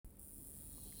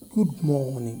Good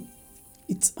morning.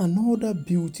 It's another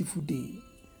beautiful day,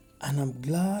 and I'm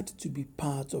glad to be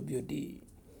part of your day.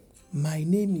 My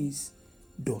name is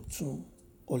Dotun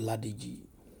Oladeji.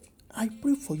 I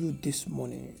pray for you this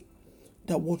morning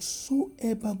that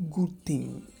whatsoever good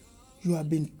thing you have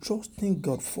been trusting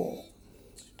God for,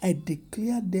 I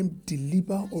declare them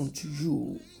deliver unto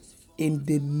you in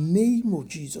the name of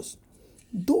Jesus.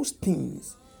 Those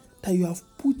things that you have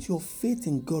put your faith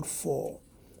in God for,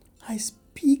 I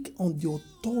speak on the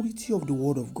authority of the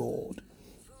Word of God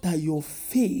that your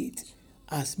faith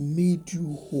has made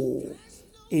you whole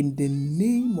in the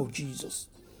name of Jesus.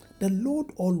 The Lord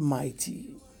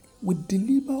Almighty will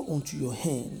deliver unto your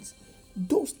hands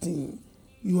those things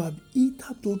you have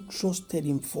hitherto trusted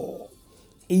Him for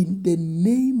in the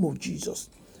name of Jesus.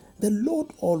 The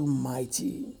Lord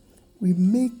Almighty will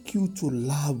make you to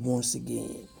laugh once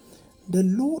again. The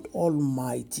Lord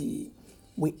Almighty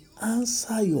will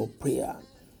answer your prayer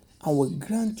and will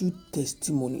grant you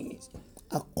testimonies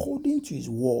according to His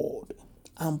word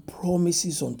and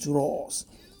promises unto us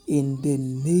in the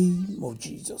name of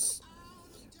Jesus.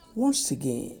 Once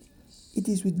again, it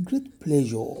is with great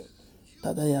pleasure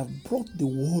that I have brought the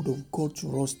word of God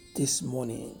to us this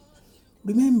morning.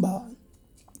 Remember,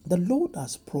 the Lord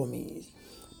has promised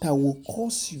that will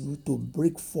cause you to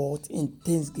break forth in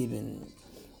thanksgiving.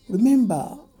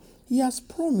 Remember, He has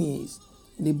promised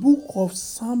in the book of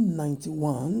Psalm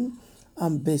 91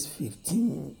 and verse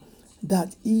 15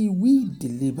 that He will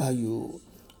deliver you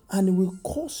and will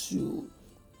cause you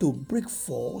to break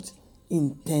forth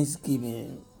in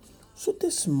thanksgiving. So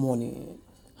this morning,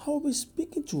 I will be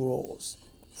speaking to us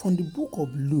from the book of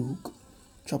Luke,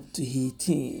 chapter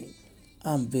 18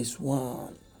 and verse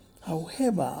 1.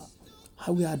 However, I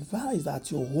will advise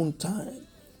at your own time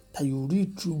that you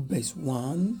read through verse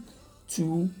 1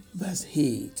 to verse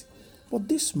 8. But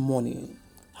this morning,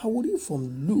 I will read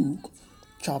from Luke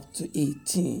chapter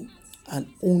 18 and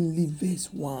only verse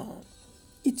 1.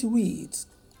 It reads,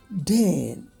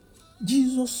 Then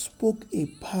Jesus spoke a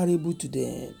parable to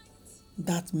them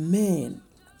that men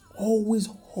always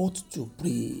ought to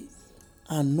pray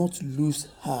and not lose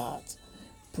heart.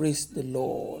 Praise the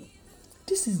Lord.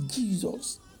 This is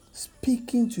Jesus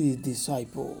speaking to His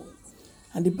disciples.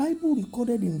 And the Bible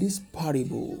recorded in this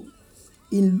parable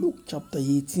in Luke chapter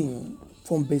 18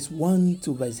 from verse 1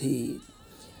 to verse 8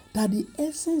 that the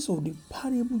essence of the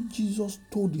parable Jesus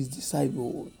told His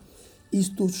disciples is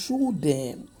to show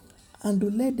them and to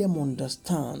let them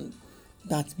understand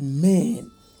that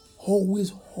men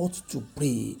always ought to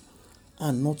pray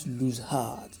and not lose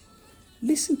heart.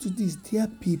 Listen to this, dear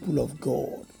people of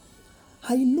God.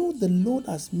 I know the Lord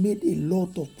has made a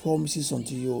lot of promises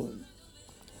unto you.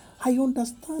 I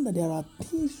understand that there are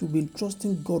things you've been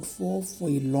trusting God for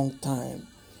a long time.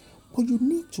 But you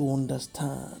need to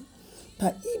understand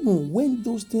that even when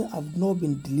those things have not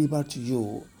been delivered to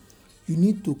you, you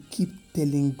need to keep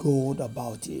telling God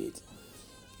about it.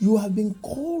 You have been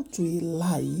called to a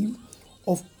life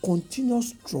of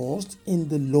continuous trust in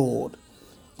the Lord.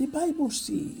 The Bible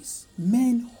says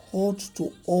men ought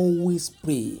to always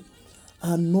pray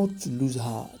and not to lose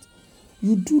heart.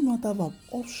 You do not have an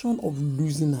option of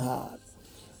losing heart.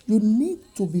 You need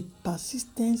to be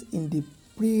persistent in the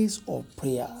place of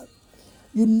prayer.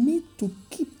 You need to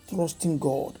keep trusting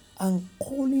God and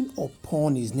calling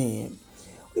upon His name.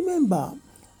 Remember,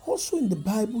 also in the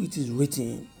Bible it is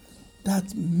written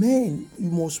that men, you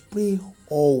must pray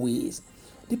always.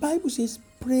 The Bible says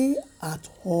pray at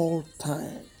all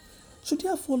times. So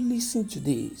therefore listen to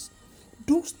this.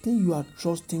 Those things you are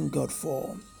trusting God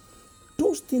for,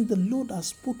 those things the Lord has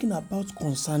spoken about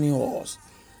concerning us,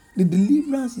 the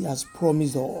deliverance He has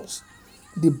promised us,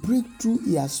 the breakthrough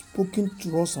He has spoken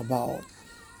to us about,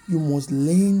 you must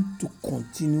learn to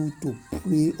continue to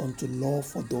pray unto Lord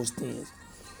for those things.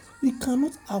 You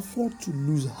cannot afford to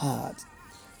lose heart.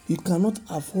 You cannot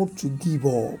afford to give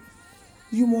up.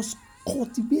 You must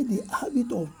cultivate the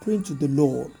habit of praying to the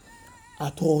Lord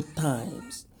at all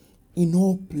times, in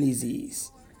all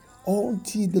places,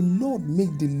 until the Lord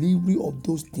make delivery of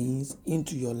those things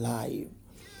into your life.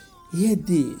 Hear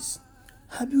this.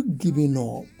 Have you given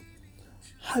up?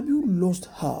 Have you lost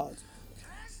heart?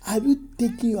 Have you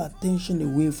taken your attention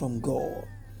away from God?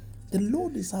 The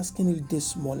Lord is asking you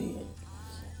this morning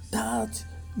that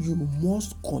you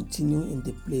must continue in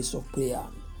the place of prayer.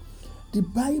 The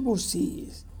Bible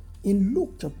says in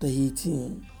Luke chapter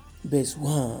 18, verse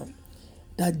 1,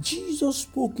 that Jesus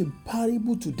spoke a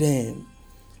parable to them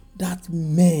that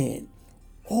men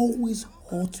always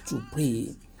ought to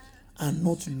pray and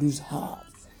not lose heart.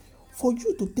 For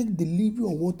you to take delivery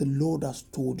of what the Lord has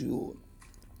told you,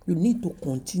 you need to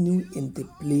continue in the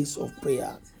place of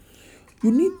prayer.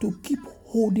 You need to keep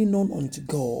holding on unto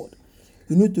God.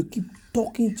 You need to keep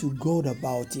talking to God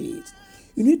about it.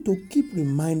 You need to keep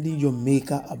reminding your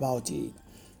Maker about it.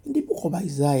 In the book of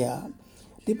Isaiah,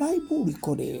 the Bible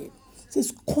recorded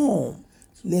says, "Come,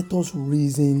 let us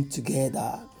reason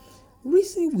together."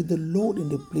 Reason with the Lord in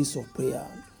the place of prayer.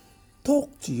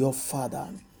 Talk to your Father.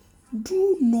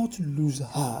 Do not lose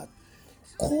heart.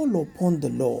 Call upon the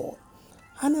Lord,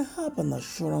 and I have an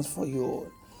assurance for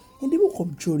you. In the book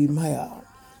of Jeremiah,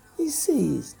 it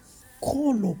says,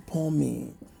 "Call upon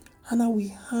me, and I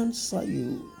will answer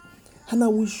you, and I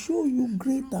will show you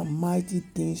great and mighty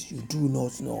things you do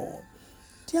not know."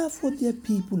 Therefore, dear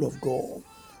people of God,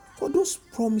 for those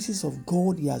promises of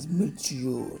God He has made to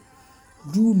you,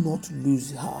 do not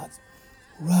lose heart.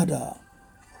 Rather,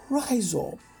 rise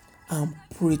up and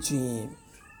pray to Him.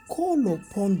 Call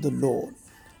upon the Lord,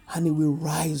 and He will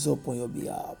rise up on your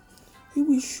behalf. He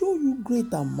will show you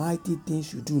great and mighty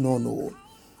things you do not know.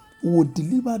 He will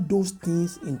deliver those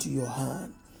things into your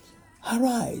hand.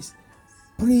 Arise,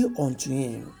 pray unto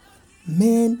Him.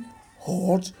 Men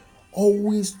ought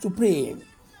always to pray.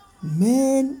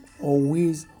 Men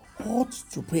always ought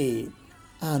to pray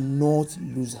and not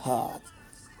lose heart.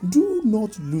 Do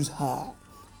not lose heart.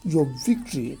 Your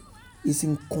victory is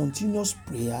in continuous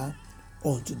prayer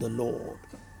unto the Lord.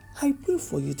 I pray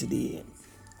for you today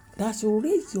that as you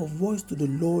raise your voice to the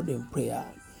Lord in prayer,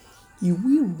 He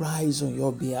will rise on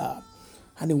your behalf,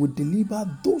 and He will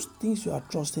deliver those things you are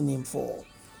trusting Him for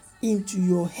into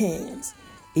your hands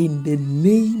in the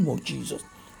name of Jesus.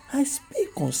 I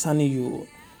speak concerning you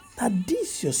that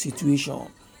this your situation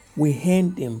will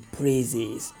end in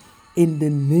praises in the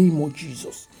name of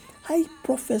Jesus. I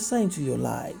prophesy into your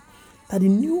life that the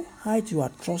new height you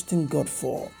are trusting God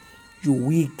for, you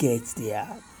will get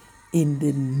there in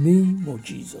the name of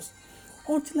Jesus.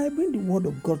 Until I bring the word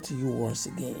of God to you once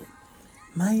again,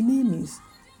 my name is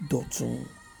Dotun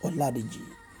Oladiji.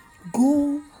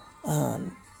 Go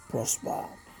and prosper.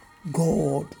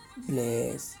 God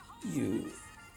bless you.